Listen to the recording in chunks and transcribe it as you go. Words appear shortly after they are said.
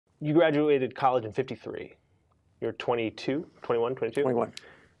you graduated college in 53. You're 22, 21, 22? 21.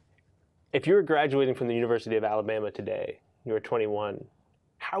 If you were graduating from the University of Alabama today, you were 21,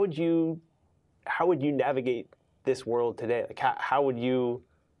 how would you navigate this world today? Like how would you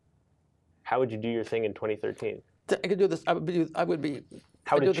do your thing in 2013? I could do this. How would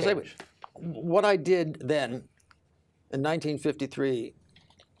it change? What I did then in 1953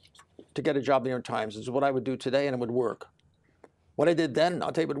 to get a job in the New York Times is what I would do today, and it would work. What I did then,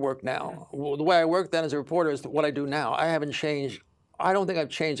 I'll tell you, would work now. Well, the way I worked then as a reporter is what I do now. I haven't changed. I don't think I've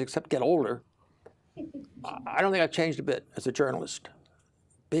changed except get older. I don't think I've changed a bit as a journalist.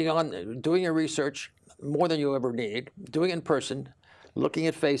 Doing your research more than you ever need, doing it in person, looking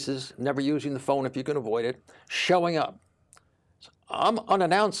at faces, never using the phone if you can avoid it, showing up. I'm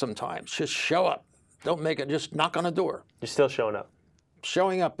unannounced sometimes. Just show up. Don't make it, just knock on a door. You're still showing up.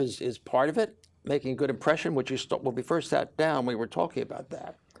 Showing up is part of it. Making a good impression, which when we first sat down, we were talking about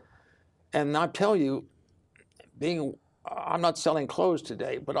that. And I'll tell you, I'm not selling clothes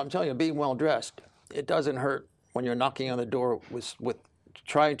today, but I'm telling you, being well dressed, it doesn't hurt when you're knocking on the door with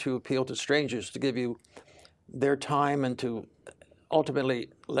trying to appeal to strangers to give you their time and to ultimately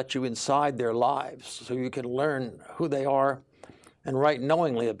let you inside their lives so you can learn who they are and write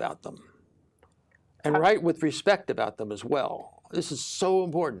knowingly about them. And write with respect about them as well. This is so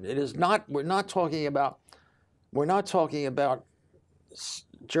important. It is not. We're not talking about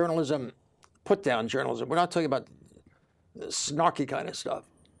journalism, put down journalism. We're not talking about snarky kind of stuff.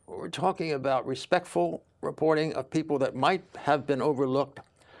 We're talking about respectful reporting of people that might have been overlooked,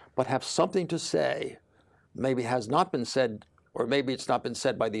 but have something to say. Maybe has not been said, or maybe it's not been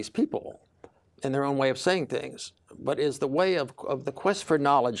said by these people in their own way of saying things. But is the way of the quest for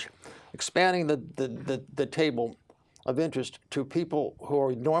knowledge, expanding the table of interest to people who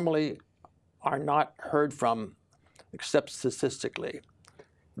are normally are not heard from except statistically,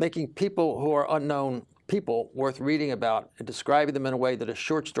 making people who are unknown people worth reading about and describing them in a way that a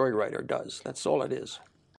short story writer does. That's all it is.